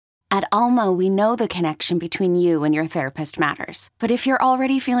At Alma, we know the connection between you and your therapist matters. But if you're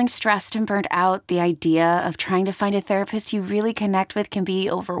already feeling stressed and burnt out, the idea of trying to find a therapist you really connect with can be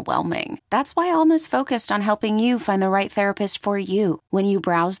overwhelming. That's why Alma's focused on helping you find the right therapist for you. When you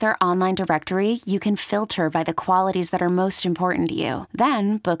browse their online directory, you can filter by the qualities that are most important to you.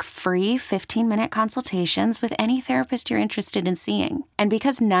 Then book free 15-minute consultations with any therapist you're interested in seeing. And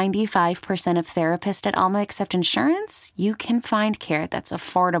because 95% of therapists at Alma accept insurance, you can find care that's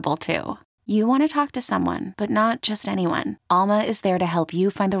affordable too. You want to talk to someone, but not just anyone. Alma is there to help you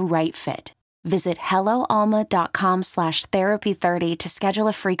find the right fit. Visit helloalma.com/therapy30 to schedule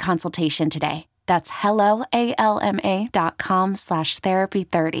a free consultation today. That's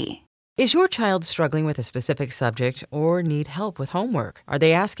helloalma.com/therapy30. Is your child struggling with a specific subject or need help with homework? Are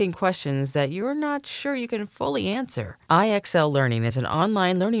they asking questions that you're not sure you can fully answer? IXL Learning is an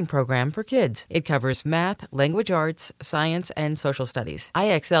online learning program for kids. It covers math, language arts, science, and social studies.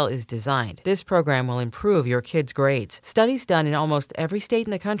 IXL is designed. This program will improve your kids' grades. Studies done in almost every state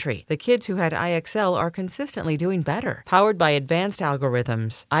in the country. The kids who had IXL are consistently doing better. Powered by advanced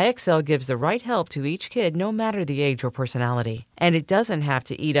algorithms, IXL gives the right help to each kid no matter the age or personality. And it doesn't have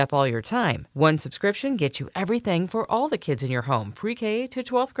to eat up all your time. One subscription gets you everything for all the kids in your home, pre-K to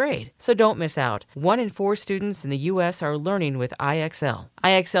 12th grade. So don't miss out. 1 in 4 students in the U.S. are learning with IXL.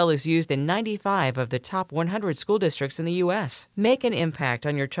 IXL is used in 95 of the top 100 school districts in the U.S. Make an impact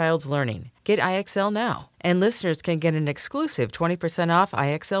on your child's learning. Get IXL now. And listeners can get an exclusive 20% off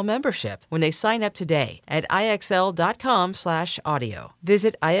IXL membership when they sign up today at IXL.com/audio.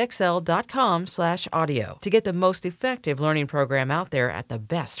 Visit IXL.com/audio to get the most effective learning program out there at the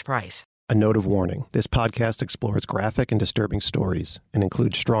best price. A note of warning. This podcast explores graphic and disturbing stories and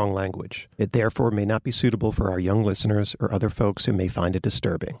includes strong language. It therefore may not be suitable for our young listeners or other folks who may find it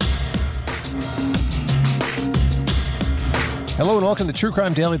disturbing. Hello and welcome to True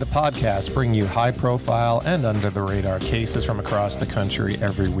Crime Daily, the podcast, bringing you high-profile and under-the-radar cases from across the country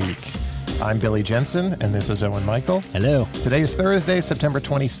every week. I'm Billy Jensen, and this is Owen Michael. Hello. Today is Thursday, September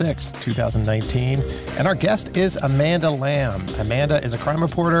 26th, 2019, and our guest is Amanda Lamb. Amanda is a crime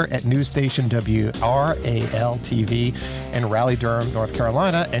reporter at news station WRAL-TV in Raleigh-Durham, North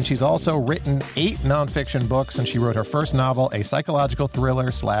Carolina, and she's also written 8 nonfiction books, and she wrote her first novel, a psychological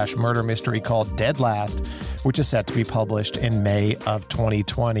thriller/murder mystery called Dead Last, which is set to be published in May of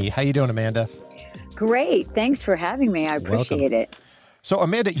 2020. How you doing, Amanda? Great. Thanks for having me. I appreciate it. So,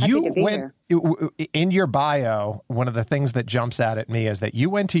 Amanda, you went in your bio. One of the things that jumps out at me is that you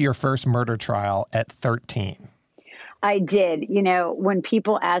went to your first murder trial at 13. I did. You know, when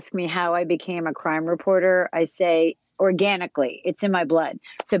people ask me how I became a crime reporter, I say organically. It's in my blood.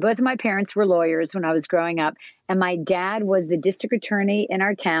 So both of my parents were lawyers when I was growing up, and my dad was the district attorney in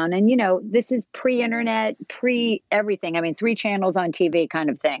our town. And, you know, this is pre-internet, pre-everything. I mean, 3 channels on TV kind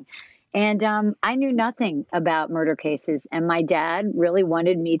of thing. And I knew nothing about murder cases, and my dad really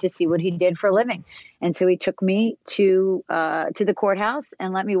wanted me to see what he did for a living. And so he took me to the courthouse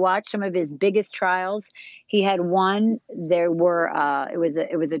and let me watch some of his biggest trials. He had one. There were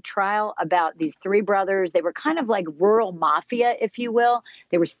it was a trial about these 3 brothers. They were kind of like rural mafia, if you will.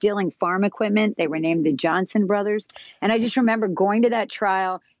 They were stealing farm equipment. They were named the Johnson brothers. And I just remember going to that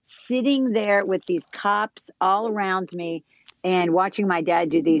trial, sitting there with these cops all around me, and watching my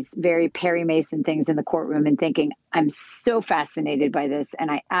dad do these very Perry Mason things in the courtroom and thinking, I'm so fascinated by this. And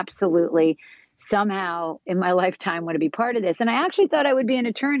I absolutely somehow in my lifetime want to be part of this. And I actually thought I would be an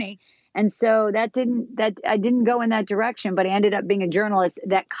attorney. And so I didn't go in that direction, but I ended up being a journalist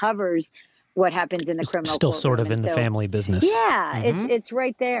that covers what happens in the criminal still courtroom. Sort of in the family business. Yeah, it's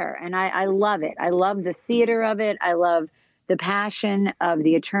right there. And I love it. I love the theater of it. I love the passion of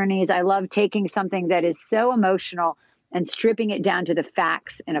the attorneys. I love taking something that is so emotional and stripping it down to the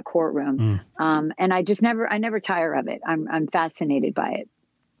facts in a courtroom. And I never tire of it. I'm fascinated by it.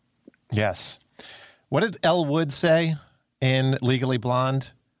 Yes. What did Elle Wood say in Legally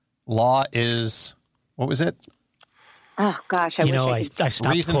Blonde? Law is, what was it? Oh gosh, I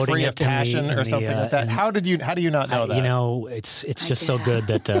stopped reason quoting free it of passion or something like that. How do you not know that? You know, it's just so good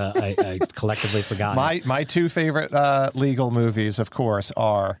that I collectively forgot. My 2 favorite legal movies, of course,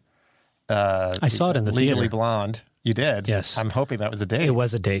 are I saw it in the Legally theater. Blonde. You did? Yes. I'm hoping that was a date. It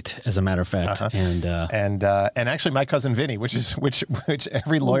was a date, as a matter of fact. And actually, My Cousin Vinny, which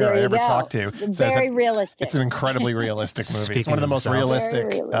every lawyer I ever talked to says very realistic. It's an incredibly realistic movie. It's one of the most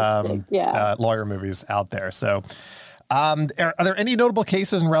realistic lawyer movies out there. So, are there any notable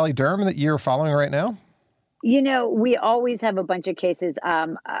cases in Raleigh-Durham that you're following right now? You know, we always have a bunch of cases.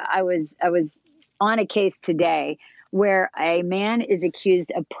 I was on a case today where a man is accused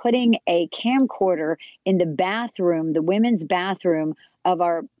of putting a camcorder in the bathroom, the women's bathroom of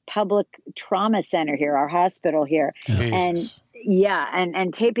our public trauma center here, our hospital here. Jesus.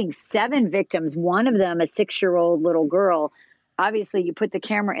 And taping 7 victims, one of them a 6-year-old little girl. Obviously, you put the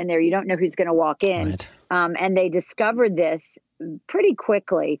camera in there, you don't know who's going to walk in. Right. And they discovered this pretty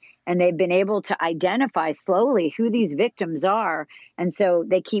quickly, and they've been able to identify slowly who these victims are. And so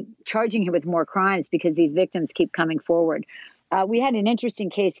they keep charging him with more crimes because these victims keep coming forward. We had an interesting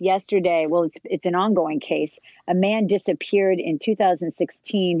case yesterday. Well, it's an ongoing case. A man disappeared in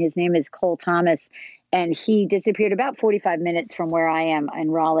 2016. His name is Cole Thomas, and he disappeared about 45 minutes from where I am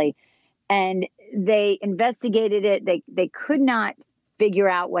in Raleigh. And they investigated it. They could not figure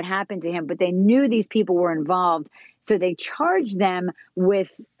out what happened to him, but they knew these people were involved. So they charged them with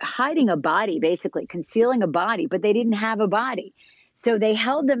hiding a body, basically concealing a body, but they didn't have a body. So they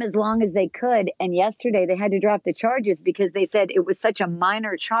held them as long as they could. And yesterday they had to drop the charges because they said it was such a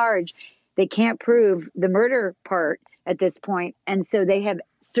minor charge. They can't prove the murder part at this point. And so they have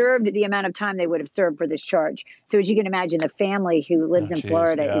served the amount of time they would have served for this charge. So as you can imagine, the family who lives in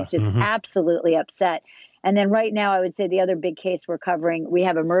Florida is just absolutely upset. And then right now, I would say the other big case we're covering, we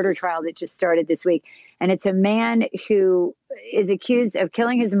have a murder trial that just started this week. And it's a man who is accused of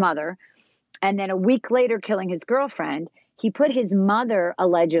killing his mother and then a week later killing his girlfriend. He put his mother,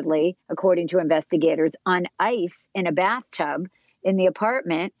 allegedly, according to investigators, on ice in a bathtub in the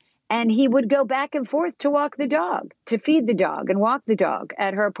apartment. And he would go back and forth to walk the dog, to feed the dog and walk the dog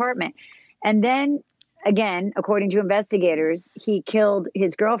at her apartment. And then, again, according to investigators, he killed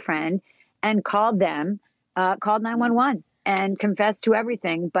his girlfriend and called 911 and confessed to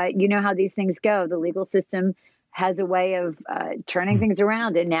everything. But you know how these things go. The legal system has a way of turning things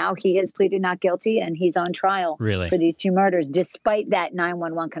around. And now he has pleaded not guilty and he's on trial for these 2 murders, despite that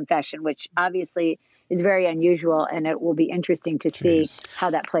 911 confession, which obviously is very unusual. And it will be interesting to see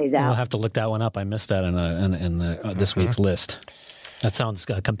how that plays out. We'll have to look that one up. I missed that in this week's list. That sounds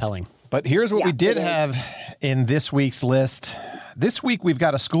compelling. But here's what we did have in this week's list. This week, we've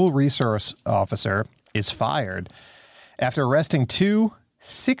got a school resource officer is fired after arresting 2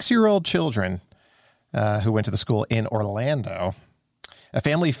 6-year-old children who went to the school in Orlando. A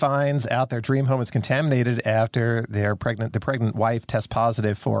family finds out their dream home is contaminated after the pregnant wife tests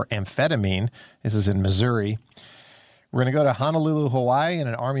positive for amphetamine. This is in Missouri. We're going to go to Honolulu, Hawaii, and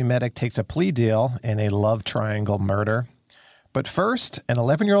an Army medic takes a plea deal in a love triangle murder. But first, an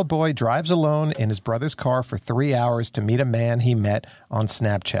 11-year-old boy drives alone in his brother's car for 3 hours to meet a man he met on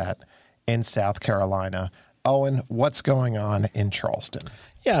Snapchat in South Carolina. Owen, what's going on in Charleston?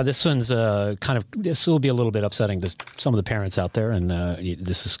 Yeah, this one's this will be a little bit upsetting to some of the parents out there, and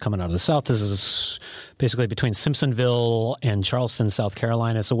this is coming out of the South. This is basically between Simpsonville and Charleston, South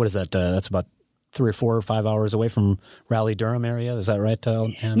Carolina. So what is that? That's about 3 or 4 or 5 hours away from Raleigh-Durham area. Is that right,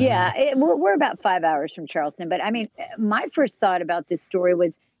 Anna? Yeah, we're about 5 hours from Charleston. But I mean, my first thought about this story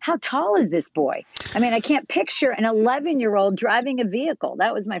was, how tall is this boy? I mean, I can't picture an 11-year-old driving a vehicle.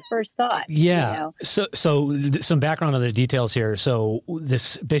 That was my first thought. Yeah. You know? So some background on the details here. So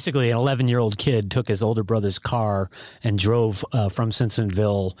this basically an 11-year-old kid took his older brother's car and drove from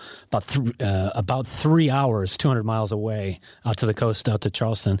Simpsonville about 3 hours, 200 miles away out to the coast, out to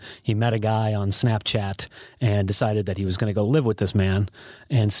Charleston. He met a guy on Snapchat and decided that he was going to go live with this man.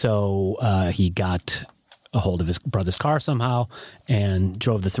 And so he got a hold of his brother's car somehow and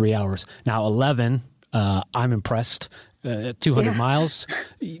drove the 3 hours. Now, 11, I'm impressed. 200 miles,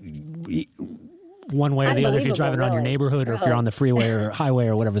 one way or the other, if you're driving around your neighborhood or if you're on the freeway or highway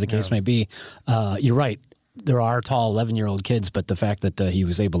or whatever the case may be. You're right. There are tall 11-year-old kids, but the fact that he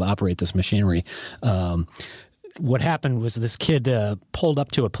was able to operate this machinery. What happened was this kid pulled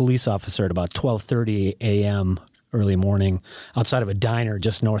up to a police officer at about 12:30 a.m., early morning outside of a diner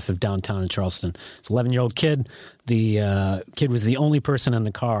just north of downtown Charleston. It's an 11-year-old kid. The kid was the only person in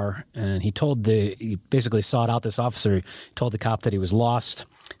the car, and he basically sought out this officer. He told the cop that he was lost.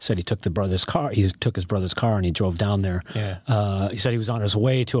 Said he took his brother's car. He took his brother's car and he drove down there. Yeah. He said he was on his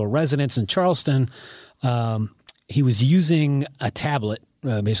way to a residence in Charleston. He was using a tablet,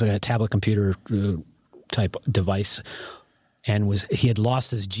 basically a tablet computer type device. And he had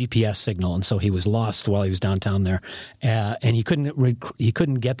lost his GPS signal, and so he was lost while he was downtown there, and he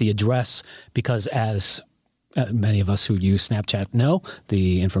couldn't get the address because, as many of us who use Snapchat know,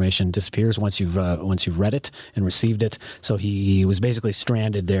 the information disappears once you've read it and received it. So he was basically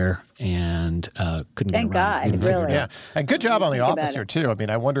stranded there and couldn't Thank get around. God, really. Yeah, and good job on the officer too. I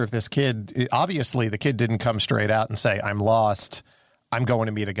mean, I wonder if this kid. Obviously, the kid didn't come straight out and say, "I'm lost. I'm going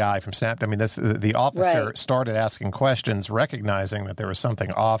to meet a guy from Snapchat." I mean, the officer started asking questions, recognizing that there was something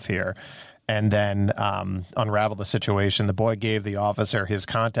off here, and then unraveled the situation. The boy gave the officer his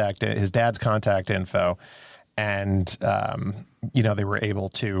dad's contact info, and they were able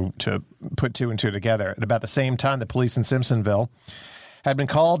to put two and two together. At about the same time, the police in Simpsonville had been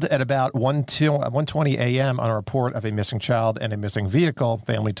called at about 1:20 a.m. on a report of a missing child and a missing vehicle.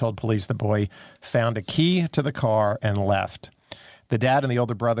 Family told police the boy found a key to the car and left. The dad and the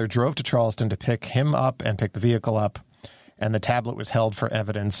older brother drove to Charleston to pick him up and pick the vehicle up, and the tablet was held for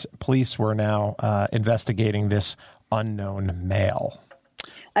evidence. Police were now investigating this unknown male.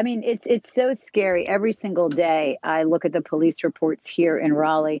 I mean, it's so scary. Every single day I look at the police reports here in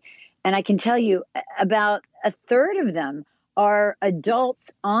Raleigh, and I can tell you about a third of them are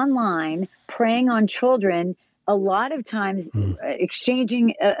adults online preying on children, a lot of times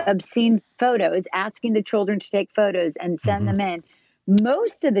exchanging obscene photos, asking the children to take photos and send them in.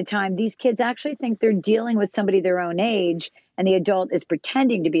 Most of the time, these kids actually think they're dealing with somebody their own age, and the adult is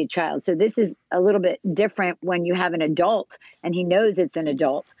pretending to be a child. So this is a little bit different when you have an adult and he knows it's an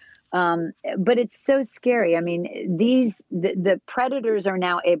adult. But it's so scary. I mean, the predators are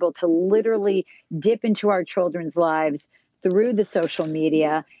now able to literally dip into our children's lives through the social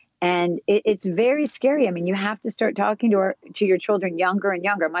media. And it's very scary. I mean, you have to start talking to your children younger and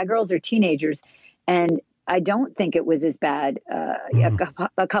younger. My girls are teenagers, and I don't think it was as bad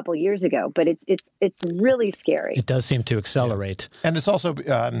a couple years ago, but it's really scary. It does seem to accelerate. Yeah. And it's also,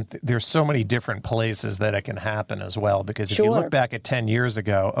 there's so many different places that it can happen as well, because if you look back at 10 years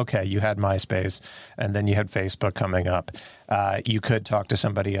ago, okay, you had MySpace and then you had Facebook coming up. You could talk to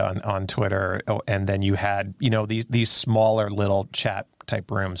somebody on Twitter, and then you had, these smaller little chat type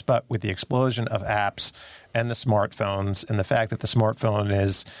rooms. But with the explosion of apps and the smartphones, and the fact that the smartphone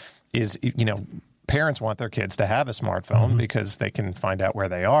is parents want their kids to have a smartphone because they can find out where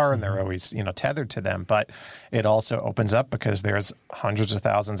they are, and they're always, tethered to them. But it also opens up because there's hundreds of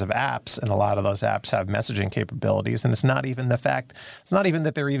thousands of apps, and a lot of those apps have messaging capabilities. And it's not even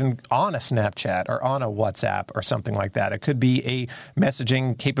that they're even on a Snapchat or on a WhatsApp or something like that. It could be a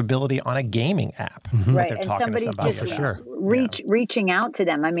messaging capability on a gaming app that they're talking to somebody about. Reaching out to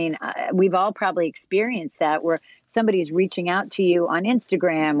them. I mean, we've all probably experienced that, where somebody's reaching out to you on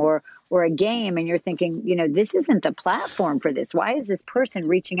Instagram or a game, and you're thinking, this isn't the platform for this. Why is this person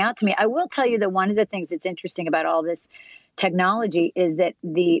reaching out to me? I will tell you that one of the things that's interesting about all this technology is that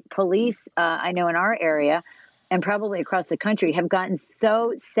the police, I know in our area and probably across the country, have gotten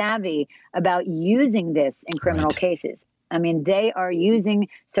so savvy about using this in criminal cases. I mean, they are using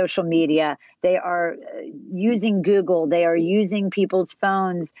social media. They are using Google. They are using people's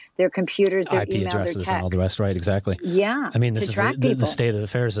phones, their computers, their IP email, addresses, their text. And all the rest, right? Exactly. Yeah. I mean, this is the state of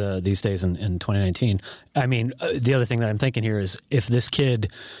affairs these days in 2019. I mean, the other thing that I'm thinking here is, if this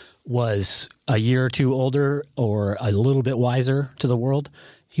kid was a year or two older or a little bit wiser to the world,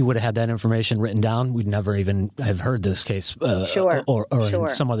 he would have had that information written down. We'd never even have heard this case or in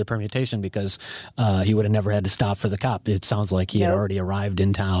some other permutation, because he would have never had to stop for the cop. It sounds like he had already arrived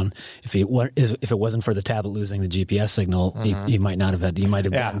in town. If it wasn't for the tablet losing the GPS signal, he might not have had. He might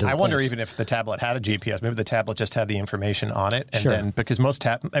have gotten to the I wonder place. even if the tablet had a GPS. Maybe the tablet just had the information on it, and then because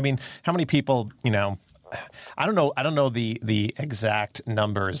how many people? I don't know the exact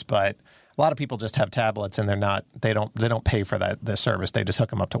numbers, but a lot of people just have tablets, and they don't pay for the service. They just hook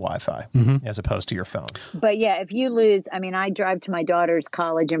them up to Wi-Fi as opposed to your phone. But yeah, if you lose, I mean, I drive to my daughter's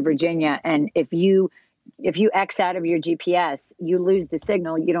college in Virginia, and if you X out of your GPS, you lose the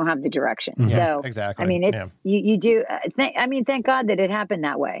signal. You don't have the direction. So exactly. I mean, it's you do. Thank God that it happened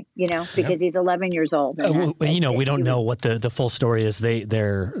that way. Because he's 11 years old. We don't know what the full story is. They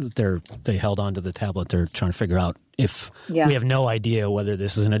held on to the tablet. They're trying to figure out if we have no idea whether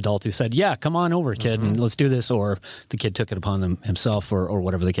this is an adult who said, "Yeah, come on over, kid, and let's do this," or the kid took it upon himself, or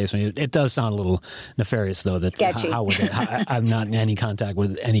whatever the case may be. It does sound a little nefarious, though. That sketchy. I'm not in any contact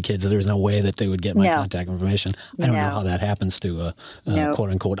with any kids. There's no way that they would get my contact information. I don't know how that happens to a quote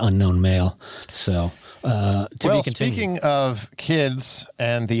unquote unknown male. So, to be continued. Speaking of kids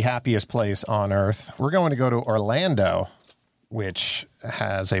and the happiest place on earth, we're going to go to Orlando, which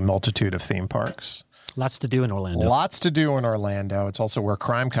has a multitude of theme parks. Lots to do in Orlando. It's also where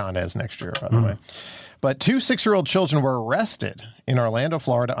CrimeCon is next year, by the way. But 2 6-year-old children were arrested in Orlando,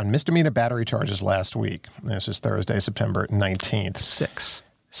 Florida on misdemeanor battery charges last week. This is Thursday, September 19th. 6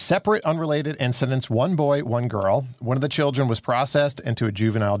 separate, unrelated incidents, 1 boy, 1 girl. One of the children was processed into a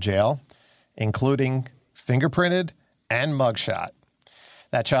juvenile jail, including fingerprinted and mugshot.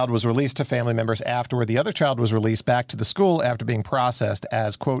 That child was released to family members afterward. The other child was released back to the school after being processed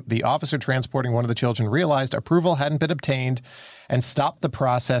as, quote, the officer transporting one of the children realized approval hadn't been obtained and stopped the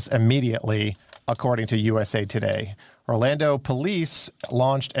process immediately, according to USA Today. Orlando police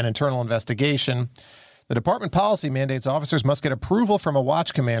launched an internal investigation. The department policy mandates officers must get approval from a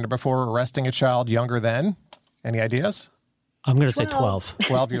watch commander before arresting a child younger than, any ideas? I'm going to say 12.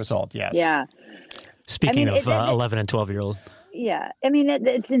 12 years old, yes. Yeah. Speaking of 11 and 12-year-old. Yeah. I mean,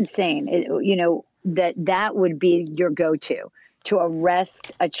 it's insane. That would be your go-to, to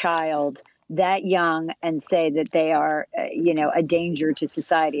arrest a child that young and say that they are, a danger to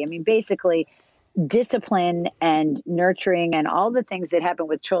society. I mean, basically, discipline and nurturing and all the things that happen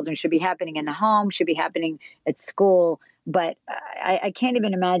with children should be happening in the home, should be happening at school. But I can't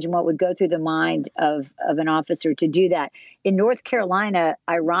even imagine what would go through the mind of an officer to do that. In North Carolina,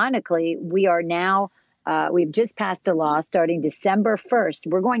 ironically, we are now, we've just passed a law starting December 1st.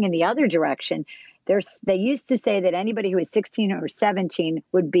 We're going in the other direction. They used to say that anybody who is 16 or 17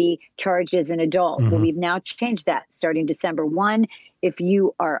 would be charged as an adult. Well, we've now changed that starting December 1. If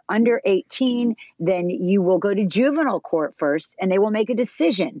you are under 18, then you will go to juvenile court first, and they will make a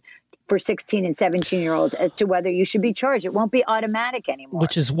decision for 16 and 17-year-olds as to whether you should be charged. It won't be automatic anymore.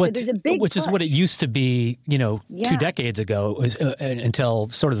 Which is what is what it used to be, 2 decades ago, until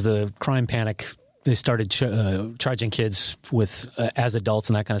sort of the crime panic. They started charging kids with as adults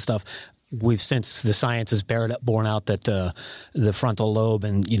and that kind of stuff. We've since the science has borne out that the frontal lobe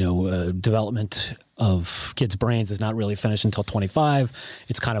and development of kids' brains is not really finished until 25.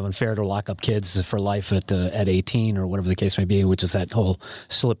 It's kind of unfair to lock up kids for life at 18 or whatever the case may be, which is that whole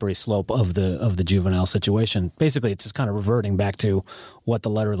slippery slope of the juvenile situation. Basically, it's just kind of reverting back to what the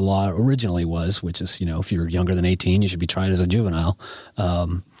letter of the law originally was, which is if you're younger than 18, you should be tried as a juvenile.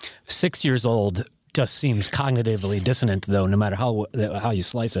 6 years old just seems cognitively dissonant, though, no matter how you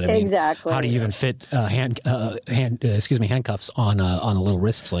slice it. I mean, exactly. How do you even fit handcuffs on a little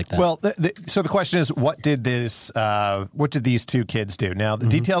wrists like that? Well, so the question is, what did these two kids do? Now, the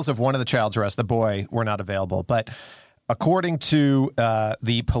details of one of the child's arrests, the boy, were not available, but according to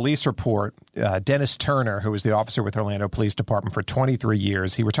the police report, Dennis Turner, who was the officer with Orlando Police Department for 23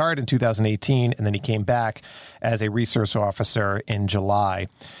 years, he retired in 2018, and then he came back as a resource officer in July.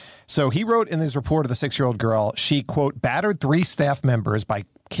 So he wrote in his report of the 6-year-old girl, she, quote, battered 3 staff members by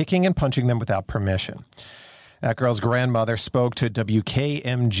kicking and punching them without permission. That girl's grandmother spoke to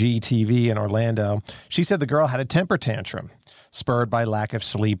WKMG TV in Orlando. She said the girl had a temper tantrum, spurred by lack of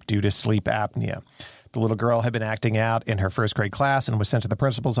sleep due to sleep apnea. The little girl had been acting out in her first grade class and was sent to the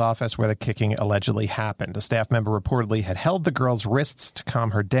principal's office where the kicking allegedly happened. A staff member reportedly had held the girl's wrists to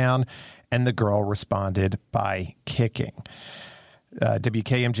calm her down, and the girl responded by kicking.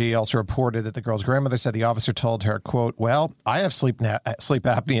 WKMG also reported that the girl's grandmother said the officer told her, quote, well, I have sleep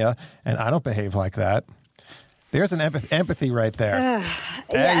apnea, and I don't behave like that. There's an empathy right there.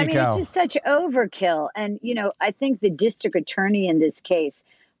 There you go. It's just such overkill. And, I think the district attorney in this case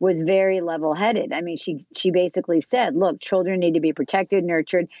was very level-headed. I mean, she basically said, look, children need to be protected,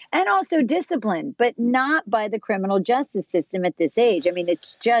 nurtured, and also disciplined, but not by the criminal justice system at this age. I mean,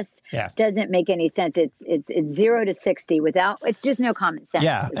 it's just doesn't make any sense. It's 0 to 60 it's just no common sense.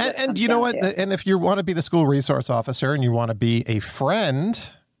 Yeah, and you know what? And if you want to be the school resource officer and you want to be a friend,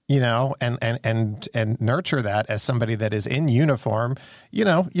 and nurture that as somebody that is in uniform, you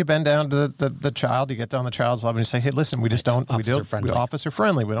bend down to the child, you get down the child's level and you say, hey, listen, we're officer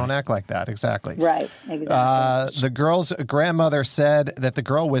friendly. We don't act like that. Exactly. Right. Exactly. The girl's grandmother said that the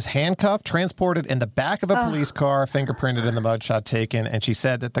girl was handcuffed, transported in the back of a police car, fingerprinted in the mugshot taken. And she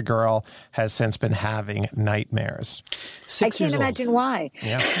said that the girl has since been having nightmares. I can't imagine why.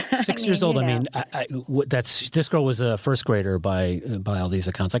 Yeah. 6 years old. I mean, this girl was a first grader by all these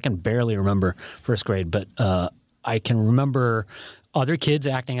accounts. I can barely remember first grade, but I can remember other kids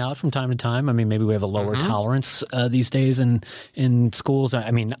acting out from time to time. I mean, maybe we have a lower tolerance these days in schools. I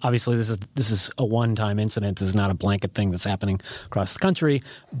mean, obviously this is a one-time incident. This is not a blanket thing that's happening across the country,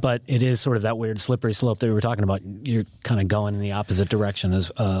 but it is sort of that weird slippery slope that we were talking about. You're kind of going in the opposite direction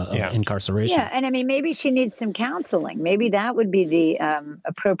of incarceration. Yeah, and I mean, maybe she needs some counseling. Maybe that would be the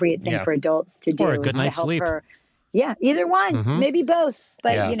appropriate thing for adults to do. Or a good night's sleep. Yeah, either one, maybe both,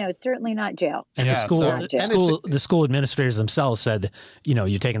 but certainly not jail. And the school administrators themselves said,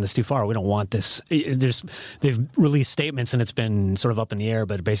 you're taking this too far. We don't want this. They've released statements and it's been sort of up in the air,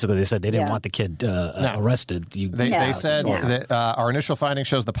 but basically they said they didn't want the kid arrested. They said that our initial finding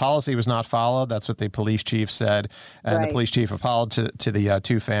shows the policy was not followed. That's what the police chief said, and the police chief apologized to the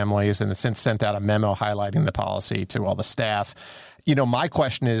two families and has since sent out a memo highlighting the policy to all the staff. My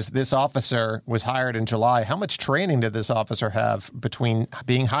question is, this officer was hired in July. How much training did this officer have between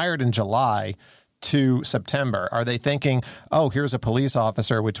being hired in July to September? Are they thinking, oh, here's a police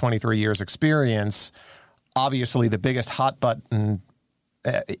officer with 23 years experience. Obviously, the biggest hot button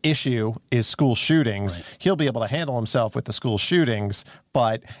issue is school shootings. Right. He'll be able to handle himself with the school shootings,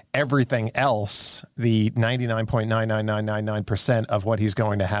 but everything else, the 99.99999% of what he's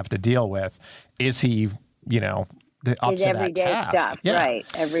going to have to deal with, is he, the ups It's of that everyday task. stuff, Yeah. right?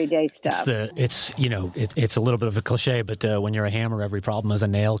 Everyday stuff. It's a little bit of a cliche, but when you're a hammer, every problem is a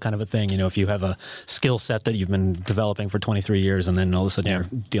nail kind of a thing. If you have a skill set that you've been developing for 23 years, and then all of a sudden you're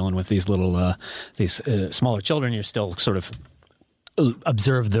dealing with these little smaller children, you're still sort of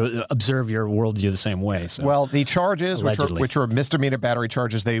observe your worldview the same way. So. Well, the charges, which were misdemeanor battery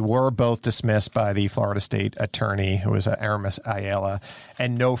charges, they were both dismissed by the Florida State attorney, who was Aramis Ayala,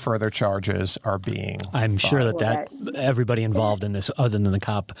 and no further charges are being I'm sure that everybody involved in this, other than the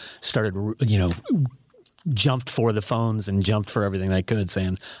cop, started, jumped for the phones and jumped for everything they could,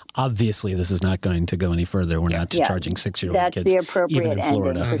 saying, obviously, this is not going to go any further. We're not charging 6-year-old kids. That's the appropriate even in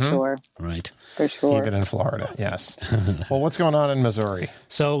Florida. ending, for sure. Right. For sure. Even in Florida, yes. Well, what's going on in Missouri?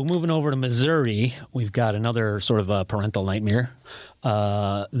 So moving over to Missouri, we've got another sort of a parental nightmare.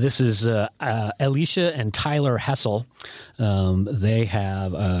 This is Alicia and Tyler Hessel. They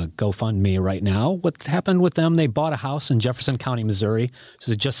have a GoFundMe right now. What happened with them? They bought a house in Jefferson County, Missouri. This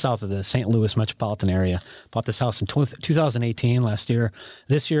is just south of the St. Louis metropolitan area. Bought this house in 2018, last year.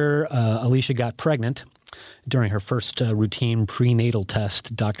 This year, Alicia got pregnant. During her first routine prenatal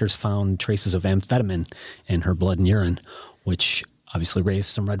test, doctors found traces of amphetamine in her blood and urine, which obviously raised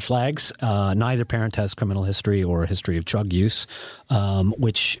some red flags. Neither parent has criminal history or a history of drug use,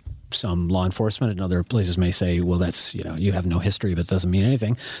 which some law enforcement and other places may say, well, that's, you have no history, but it doesn't mean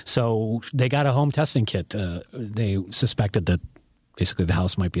anything. So they got a home testing kit. They suspected that basically the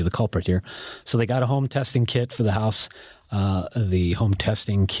house might be the culprit here. So they got a home testing kit for the house. The home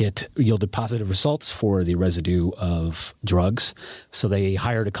testing kit yielded positive results for the residue of drugs. So they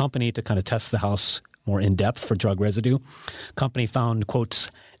hired a company to kind of test the house more in depth for drug residue. Company found,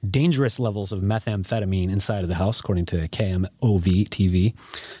 quotes, dangerous levels of methamphetamine inside of the house, according to KMOV TV.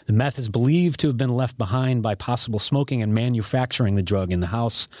 The meth is believed to have been left behind by possible smoking and manufacturing the drug in the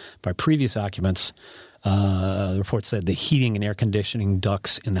house by previous occupants. The report said the heating and air conditioning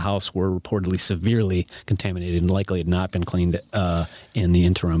ducts in the house were reportedly severely contaminated and likely had not been cleaned in the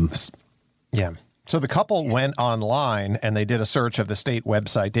interim. Yeah. So the couple went online and they did a search of the state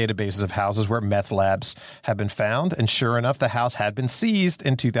website databases of houses where meth labs have been found. And sure enough, the house had been seized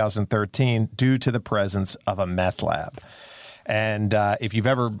in 2013 due to the presence of a meth lab. And if you've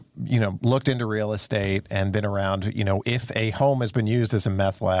ever, looked into real estate and been around, if a home has been used as a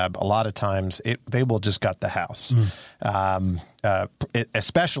meth lab, a lot of times they will just gut the house,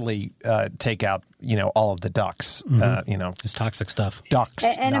 especially take out, all of the ducts, It's toxic stuff. Ducts.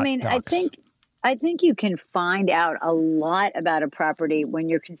 And I mean, ducts. I think you can find out a lot about a property when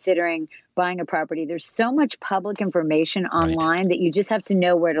you're considering buying a property. There's so much public information online that you just have to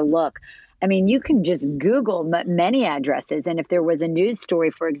know where to look. I mean, you can just Google many addresses. And if there was a news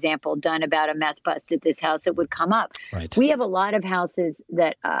story, for example, done about a meth bust at this house, it would come up. Right. We have a lot of houses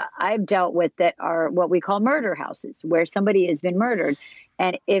that I've dealt with that are what we call murder houses, where somebody has been murdered.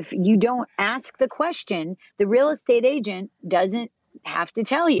 And if you don't ask the question, the real estate agent doesn't have to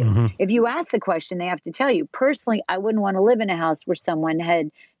tell you. Mm-hmm. If you ask the question, they have to tell you. Personally, I wouldn't want to live in a house where someone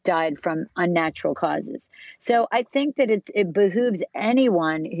had died from unnatural causes. So I think that it behooves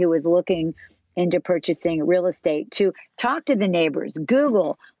anyone who is looking into purchasing real estate to talk to the neighbors,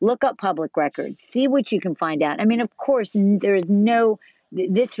 Google, look up public records, see what you can find out. I mean, of course,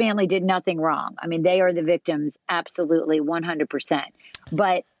 this family did nothing wrong. I mean, they are the victims, absolutely, 100%.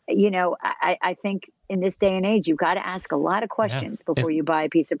 But, I think in this day and age, you've got to ask a lot of questions before you buy a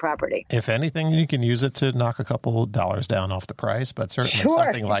piece of property. If anything, you can use it to knock a couple dollars down off the price, but certainly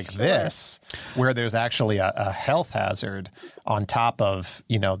something like this, where there's actually a health hazard on top of,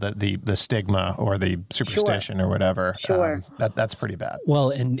 the stigma or the superstition or whatever. That's pretty bad. Well,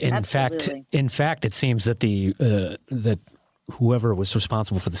 and in fact, it seems that that whoever was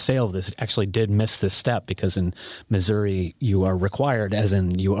responsible for the sale of this actually did miss this step, because in Missouri you are required, as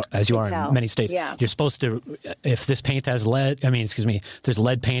you are in many states, you're supposed to, if this paint has there's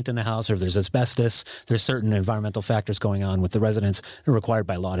lead paint in the house, or if there's asbestos, there's certain environmental factors going on with the residents, they're required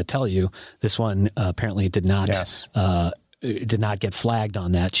by law to tell you. This one apparently did not. Yes. Did not get flagged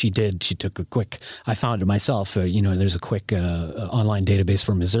on that. She did. She took a quick, I found it myself, there's a quick online database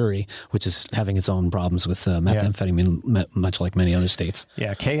for Missouri, which is having its own problems with methamphetamine, much like many other states.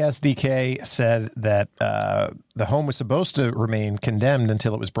 Yeah, KSDK said that the home was supposed to remain condemned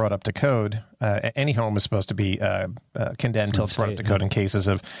until it was brought up to code. Any home was supposed to be condemned until it's brought up to code in cases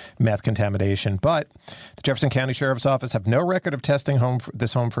of meth contamination. But the Jefferson County Sheriff's Office have no record of testing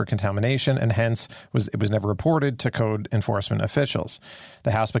this home for contamination, and hence it was never reported to code enforcement officials.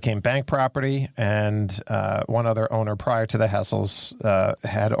 The house became bank property, and one other owner prior to the Hessels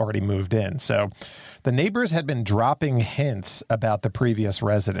had already moved in. So the neighbors had been dropping hints about the previous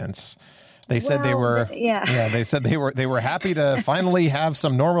residents. They said they were they said they were happy to finally have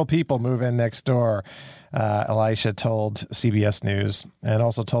some normal people move in next door. Elisha told CBS News, and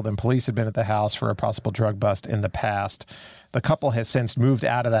also told them police had been at the house for a possible drug bust in the past. The couple has since moved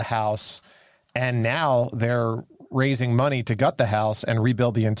out of the house, and now they're raising money to gut the house and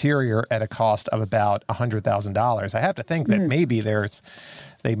rebuild the interior at a cost of about $100,000. I have to think that maybe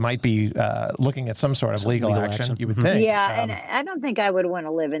they might be looking at some sort of legal action. You would think. Yeah, and I don't think I would want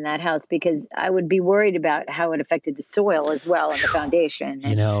to live in that house because I would be worried about how it affected the soil as well and the foundation.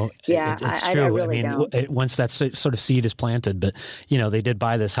 And, it's true. I really don't. Once that sort of seed is planted, but they did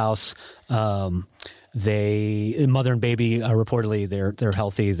buy this house. Mother and baby reportedly they're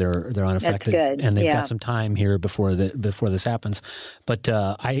healthy, they're unaffected, and they've got some time here before this happens. But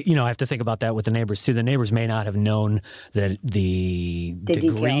I have to think about that with the neighbors too. The neighbors may not have known the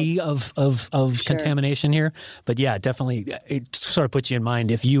degree of contamination here, but yeah, definitely it sort of puts you in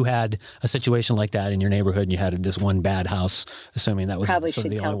mind if you had a situation like that in your neighborhood and you had this one bad house, assuming that was probably sort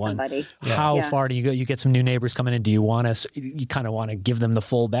of the only one. Somebody. How far do you go? You get some new neighbors coming in. Do you kind of want to give them the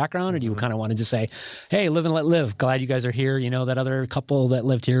full background, or do you kind of want to just say, hey, live and let live. Glad you guys are here. That other couple that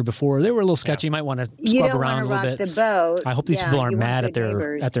lived here before, they were a little sketchy. You might want to scrub around a little bit. The boat. I hope these people aren't mad at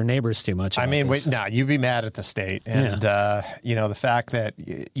their neighbors too much. I mean, you'd be mad at the state. And, the fact that,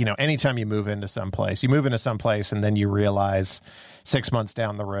 anytime you move into someplace and then you realize 6 months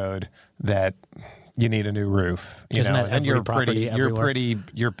down the road that you need a new roof, and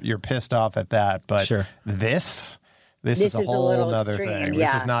you're pissed off at that. But This is a whole nother thing.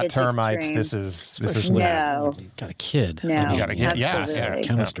 Yeah, this is not termites. Extreme. This is no. You got a kid. No, you got a kid. Yeah,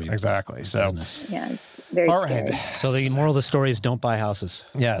 chemistry. Exactly. So, very all scary. right. So the moral of the story is don't buy houses.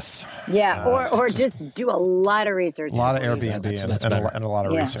 Yes. Yeah, or just do a lot of research. A lot of Airbnb and a lot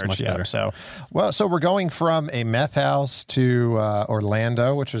of research. Yeah. So we're going from a meth house to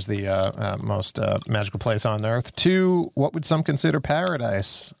Orlando, which is the most magical place on earth, to what would some consider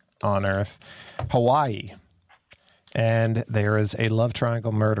paradise on earth, Hawaii. And there is a love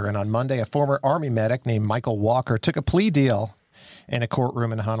triangle murder. And on Monday, a former Army medic named Michael Walker took a plea deal in a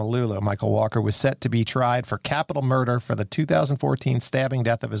courtroom in Honolulu. Michael Walker was set to be tried for capital murder for the 2014 stabbing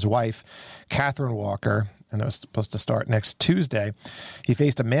death of his wife, Catherine Walker. And that was supposed to start next Tuesday. He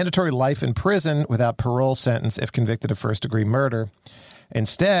faced a mandatory life in prison without parole sentence if convicted of first-degree murder.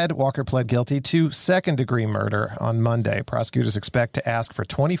 Instead, Walker pled guilty to second-degree murder on Monday. Prosecutors expect to ask for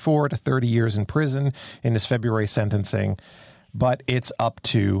 24 to 30 years in prison in his February sentencing, but it's up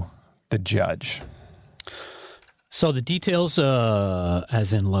to the judge. So the details,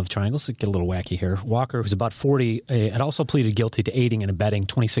 as in love triangles, get a little wacky here. Walker, who's about 40, had also pleaded guilty to aiding and abetting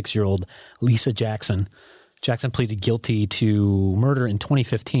 26-year-old Lisa Jackson. Jackson pleaded guilty to murder in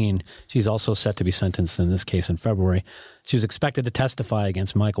 2015. She's also set to be sentenced in this case in February. She was expected to testify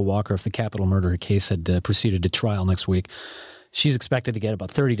against Michael Walker if the capital murder case had proceeded to trial next week. She's expected to get about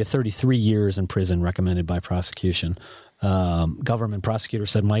 30 to 33 years in prison, recommended by prosecution. Government prosecutor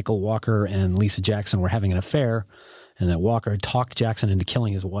said Michael Walker and Lisa Jackson were having an affair and that Walker had talked Jackson into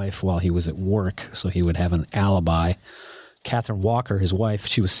killing his wife while he was at work so he would have an alibi. Catherine Walker, his wife,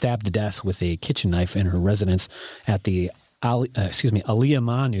 she was stabbed to death with a kitchen knife in her residence at the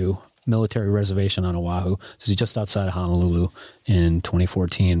Aliamanu military reservation on Oahu. This is just outside of Honolulu in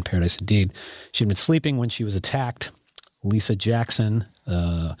 2014, Paradise Indeed. She'd been sleeping when she was attacked. Lisa Jackson,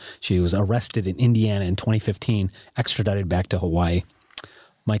 she was arrested in Indiana in 2015, extradited back to Hawaii.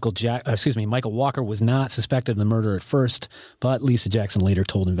 Michael Walker was not suspected of the murder at first, but Lisa Jackson later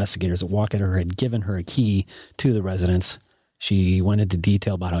told investigators that Walker had given her a key to the residence. She went into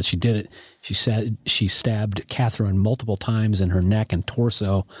detail about how she did it. She said she stabbed Catherine multiple times in her neck and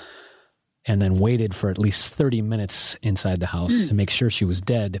torso and then waited for at least 30 minutes inside the house to make sure she was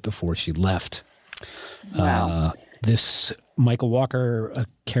dead before she left. Wow. This Michael Walker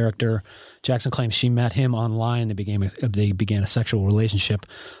character, Jackson claims she met him online. They began a sexual relationship.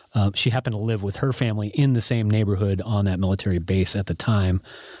 She happened to live with her family in the same neighborhood on that military base at the time.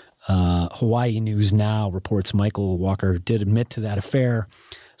 Hawaii News Now reports Michael Walker did admit to that affair,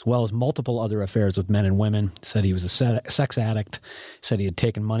 as well as multiple other affairs with men and women. Said he was a sex addict. Said he had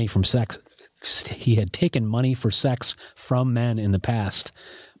taken money from sex. He had taken money for sex from men in the past,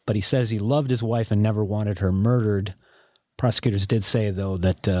 but he says he loved his wife and never wanted her murdered. Prosecutors did say, though,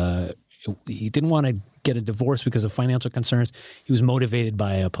 that he didn't want to get a divorce because of financial concerns. He was motivated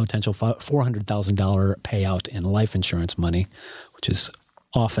by a potential $400,000 payout in life insurance money, which is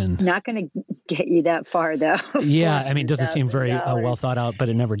often not going to get you that far, though. Yeah, I mean, it doesn't seem very well thought out, but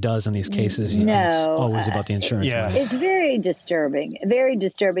it never does in these cases. No, it's always about the insurance money. It's very disturbing, very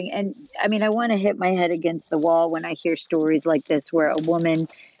disturbing. And I mean, I want to hit my head against the wall when I hear stories like this, where a woman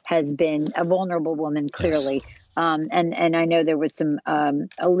has been a vulnerable woman, clearly. Yes. And I know there was some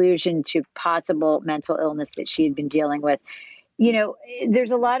allusion to possible mental illness that she had been dealing with. You know,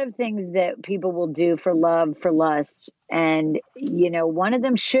 there's a lot of things that people will do for love, for lust. And, you know, one of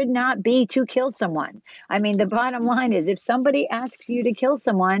them should not be to kill someone. I mean, the bottom line is if somebody asks you to kill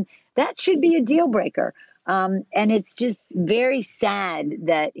someone, that should be a deal breaker. And it's just very sad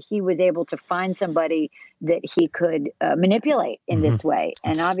that he was able to find somebody that he could manipulate in this way,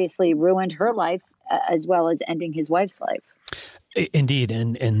 and obviously ruined her life as well as ending his wife's life. Indeed,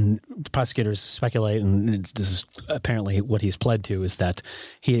 and prosecutors speculate, and this is apparently what he's pled to, is that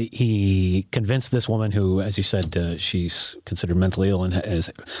he convinced this woman who, as you said, she's considered mentally ill and has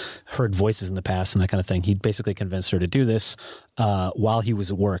heard voices in the past and that kind of thing. He basically convinced her to do this while he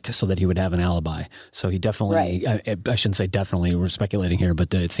was at work so that he would have an alibi. So he definitely, I shouldn't say definitely, we're speculating here,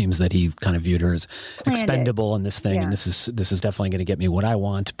 but it seems that he kind of viewed her as expendable in this thing, and this is definitely going to get me what I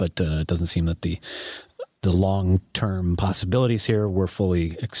want, but it doesn't seem that the long-term possibilities here were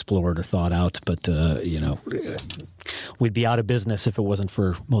fully explored or thought out, but you know, we'd be out of business if it wasn't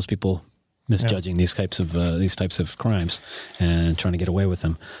for most people misjudging these types of crimes and trying to get away with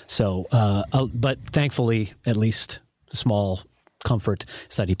them. So, but thankfully, at least small comfort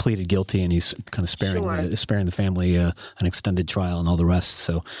is that he pleaded guilty and he's kind of sparing the family an extended trial and all the rest.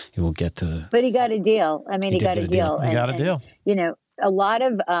 So he will get. But he got a deal. I mean, he got a deal. He got a deal. You know, a lot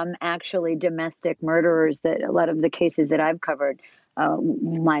of actually domestic murderers, that a lot of the cases that I've covered,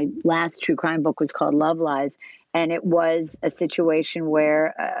 my last true crime book was called Love Lies. And it was a situation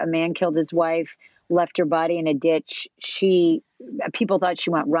where a man killed his wife, left her body in a ditch. People thought she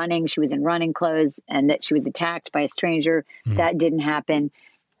went running. She was in running clothes, and that she was attacked by a stranger. That didn't happen.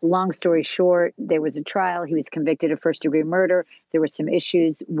 Long story short, there was a trial. He was convicted of first-degree murder. There were some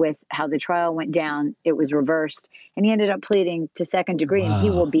issues with how the trial went down. It was reversed, and he ended up pleading to second degree, and he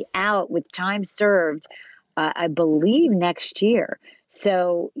will be out with time served, I believe, next year.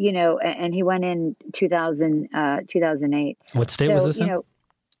 So, you know, and he went in 2008. What state was this in?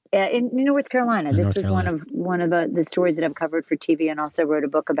 In North Carolina. This was one of the stories that I've covered for TV, and also wrote a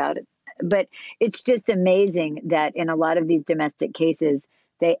book about it. But it's just amazing that in a lot of these domestic cases,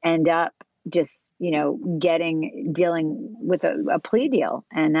 they end up just, you know, dealing with a plea deal.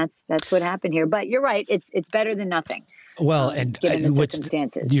 And that's what happened here. But you're right. It's better than nothing. Well, and given the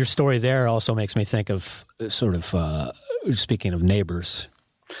circumstances. Your story there also makes me think of sort of, speaking of neighbors,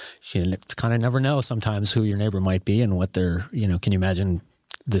 you kind of never know sometimes who your neighbor might be and what they're, you know, can you imagine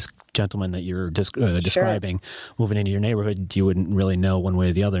this gentleman that you're describing moving into your neighborhood? You wouldn't really know one way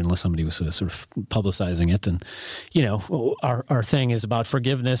or the other unless somebody was sort of publicizing it. And, you know, our thing is about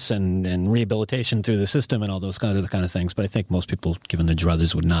forgiveness and rehabilitation through the system and all those kind of things. But I think most people, given their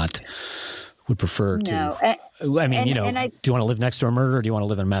druthers, would prefer to. I mean, do you want to live next to a murderer or do you want to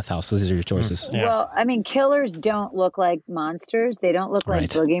live in a meth house? These are your choices. Well, I mean, killers don't look like monsters. They don't look like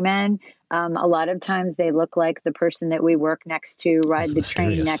boogeymen. A lot of times they look like the person that we work next to, ride the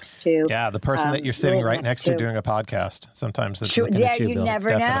train next to. Yeah, the person that you're sitting right next to doing a podcast. Sometimes it's looking at you, you Bill. never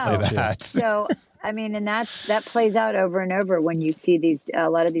It's know. definitely that. So, I mean, and that plays out over and over when you see a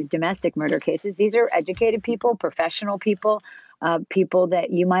lot of these domestic murder cases. These are educated people, professional people, people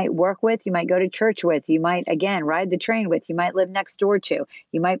that you might work with, you might go to church with, you might, again, ride the train with, you might live next door to,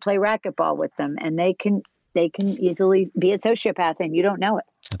 you might play racquetball with them, and they can easily be a sociopath and you don't know it.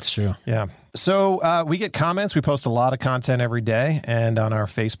 That's true. Yeah. So we get comments. We post a lot of content every day, and on our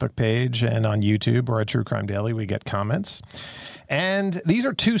Facebook page and on YouTube or at True Crime Daily, we get comments. And these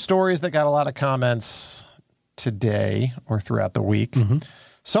are two stories that got a lot of comments today or throughout the week.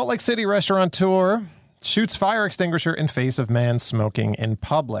 Salt Lake City restaurateur shoots fire extinguisher in face of man smoking in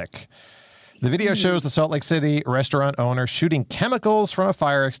public. The video shows the Salt Lake City restaurant owner shooting chemicals from a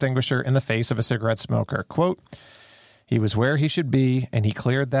fire extinguisher in the face of a cigarette smoker. Quote, "He was where he should be, and he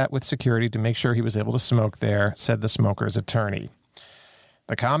cleared that with security to make sure he was able to smoke there," said the smoker's attorney.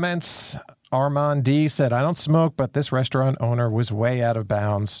 The comments, Armand D. said, "I don't smoke, but this restaurant owner was way out of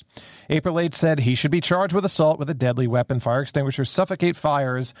bounds." April H. said, "He should be charged with assault with a deadly weapon. Fire extinguishers suffocate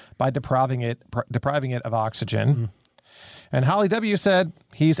fires by depriving it of oxygen." And Holly W. said,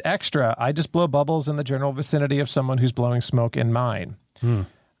 "He's extra. I just blow bubbles in the general vicinity of someone who's blowing smoke in mine.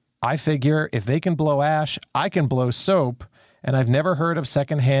 I figure if they can blow ash, I can blow soap, And I've never heard of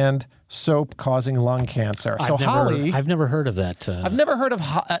secondhand soap causing lung cancer. So Holly, I've never heard of that. I've never heard of,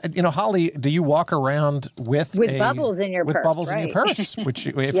 Holly, do you walk around with bubbles in your purse? With bubbles in your purse, which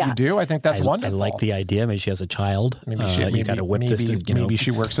if you do, I think that's wonderful. I like the idea. Maybe she has a child. Maybe you got to whip this. Maybe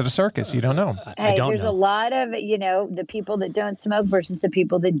she works at a circus. You don't know. Hey, there's a lot of, the people that don't smoke versus the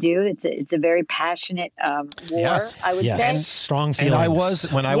people that do. It's a very passionate war, yes. I would say. And strong feelings.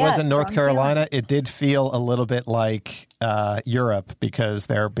 And I was in North Carolina, it did feel a little bit like Europe because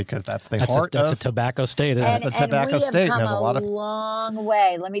that's the heart of a tobacco state. And the tobacco state. Come there's a lot of long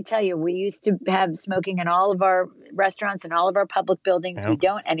way. Let me tell you, we used to have smoking in all of our restaurants and all of our public buildings. We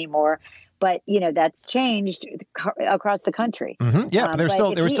don't anymore. But that's changed across the country. Mm-hmm. Yeah, but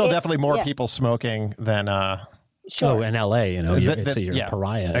there were still definitely more people smoking than. Sure. Oh, in LA, you're a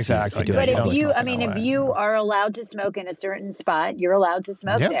pariah. Exactly. If you are allowed to smoke in a certain spot, you're allowed to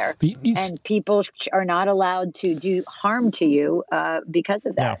smoke there, and people are not allowed to do harm to you because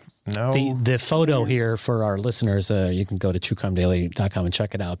of that. No. The photo here for our listeners, you can go to truecrimedaily.com and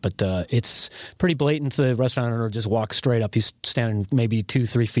check it out. But it's pretty blatant. The restaurant owner just walks straight up. He's standing maybe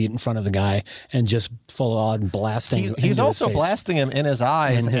 2-3 feet in front of the guy and just full on blasting. He's also blasting him in his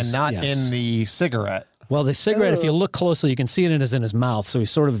eyes and not in the cigarette. Well, the cigarette, if you look closely, you can see it in his mouth. So he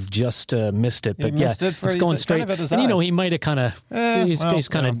sort of just missed it. But it's going straight. Kind of and he might have kind of, he's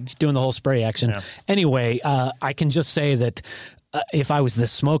kind of doing the whole spray action. Yeah. Anyway, I can just say that if I was the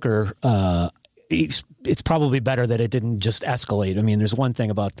smoker, it's probably better that it didn't just escalate. I mean, there's one thing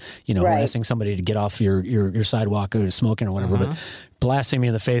about, asking somebody to get off your sidewalk or smoking or whatever, but blasting me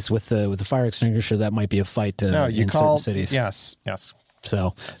in the face with the fire extinguisher, that might be a fight in certain cities. Yes.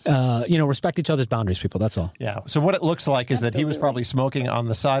 So, respect each other's boundaries, people. That's all. Yeah. So what it looks like is that he was probably smoking on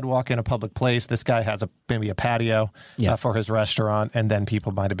the sidewalk in a public place. This guy has maybe a patio for his restaurant, and then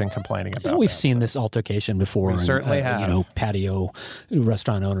people might have been complaining about it. We've seen this altercation before. We certainly have. Patio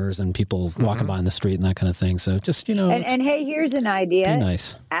restaurant owners and people walking by in the street and that kind of thing. So just, And hey, here's an idea. Be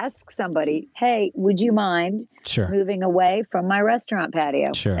nice. Ask somebody, hey, would you mind moving away from my restaurant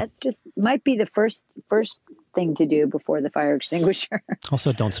patio? Sure. That just might be the first thing to do before the fire extinguisher.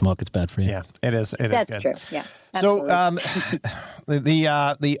 Also, don't smoke. It's bad for you. Yeah, it is. That's good. True. Yeah. Absolutely. So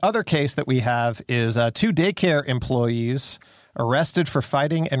the other case that we have is 2 daycare employees arrested for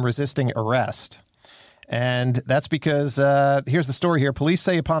fighting and resisting arrest. And that's because, here's the story here. Police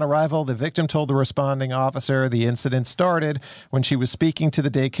say upon arrival, the victim told the responding officer the incident started when she was speaking to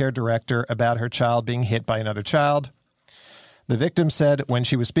the daycare director about her child being hit by another child. The victim said when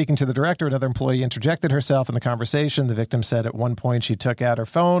she was speaking to the director, another employee interjected herself in the conversation. The victim said at one point she took out her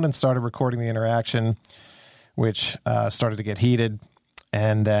phone and started recording the interaction, which started to get heated.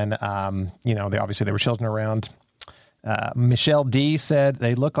 And then, they were children around. Michelle D. said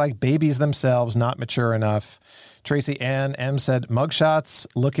they look like babies themselves, not mature enough. Tracy Ann M. said mugshots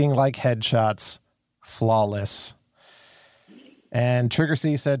looking like headshots, flawless. And Trigger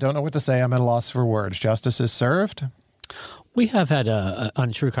C said, don't know what to say. I'm at a loss for words. Justice is served. We have had,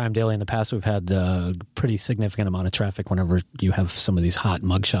 on True Crime Daily in the past, we've had a pretty significant amount of traffic whenever you have some of these hot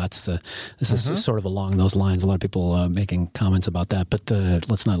mugshots. This is sort of along those lines. A lot of people making comments about that. But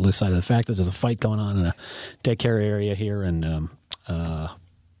let's not lose sight of the fact that there's a fight going on in a daycare area here. And,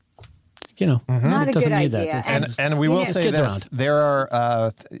 not it doesn't need idea. that. And we will say this. Around. There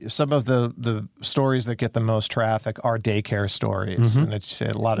are some of the stories that get the most traffic are daycare stories. And it's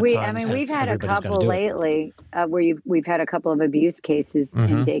a lot of times. We've had a couple lately where we've had a couple of abuse cases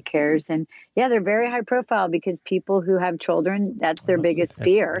in daycares. And, they're very high profile because people who have children, that's their biggest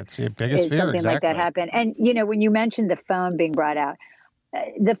fear. It's your biggest fear, something like that happen. And, when you mentioned the phone being brought out,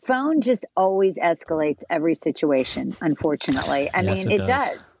 the phone just always escalates every situation, unfortunately. I mean, it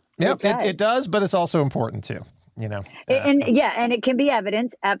does. Yep, it does, but it's also important too. And it can be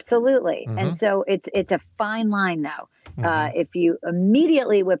evidence, absolutely. And so it's a fine line, though. If you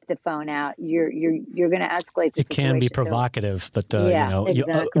immediately whip the phone out, you're going to esclate the situation. It can be provocative, but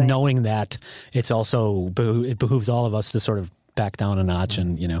exactly. Knowing that, it's also it behooves all of us to sort of back down a notch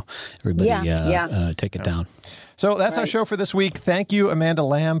and everybody take it down. So that's our show for this week. Thank you, Amanda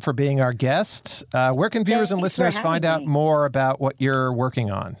Lamb, for being our guest. Where can viewers and listeners find out more about what you're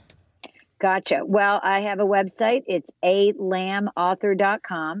working on? Gotcha. Well, I have a website. It's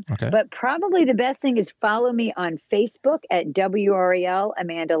alamauthor.com. Okay. But probably the best thing is follow me on Facebook at WREL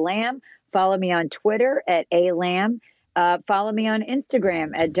Amanda Lamb. Follow me on Twitter at alam. Follow me on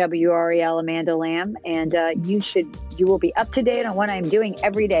Instagram at WREL Amanda Lamb. And you will be up to date on what I'm doing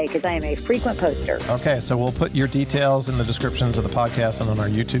every day because I am a frequent poster. Okay, so we'll put your details in the descriptions of the podcast and on our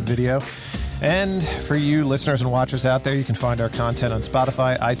YouTube video. And for you listeners and watchers out there, you can find our content on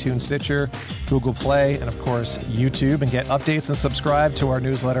Spotify, iTunes, Stitcher, Google Play, and of course, YouTube, and get updates and subscribe to our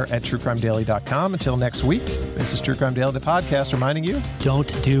newsletter at truecrimedaily.com. Until next week, this is True Crime Daily, the podcast, reminding you,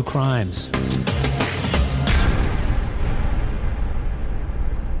 don't do crimes.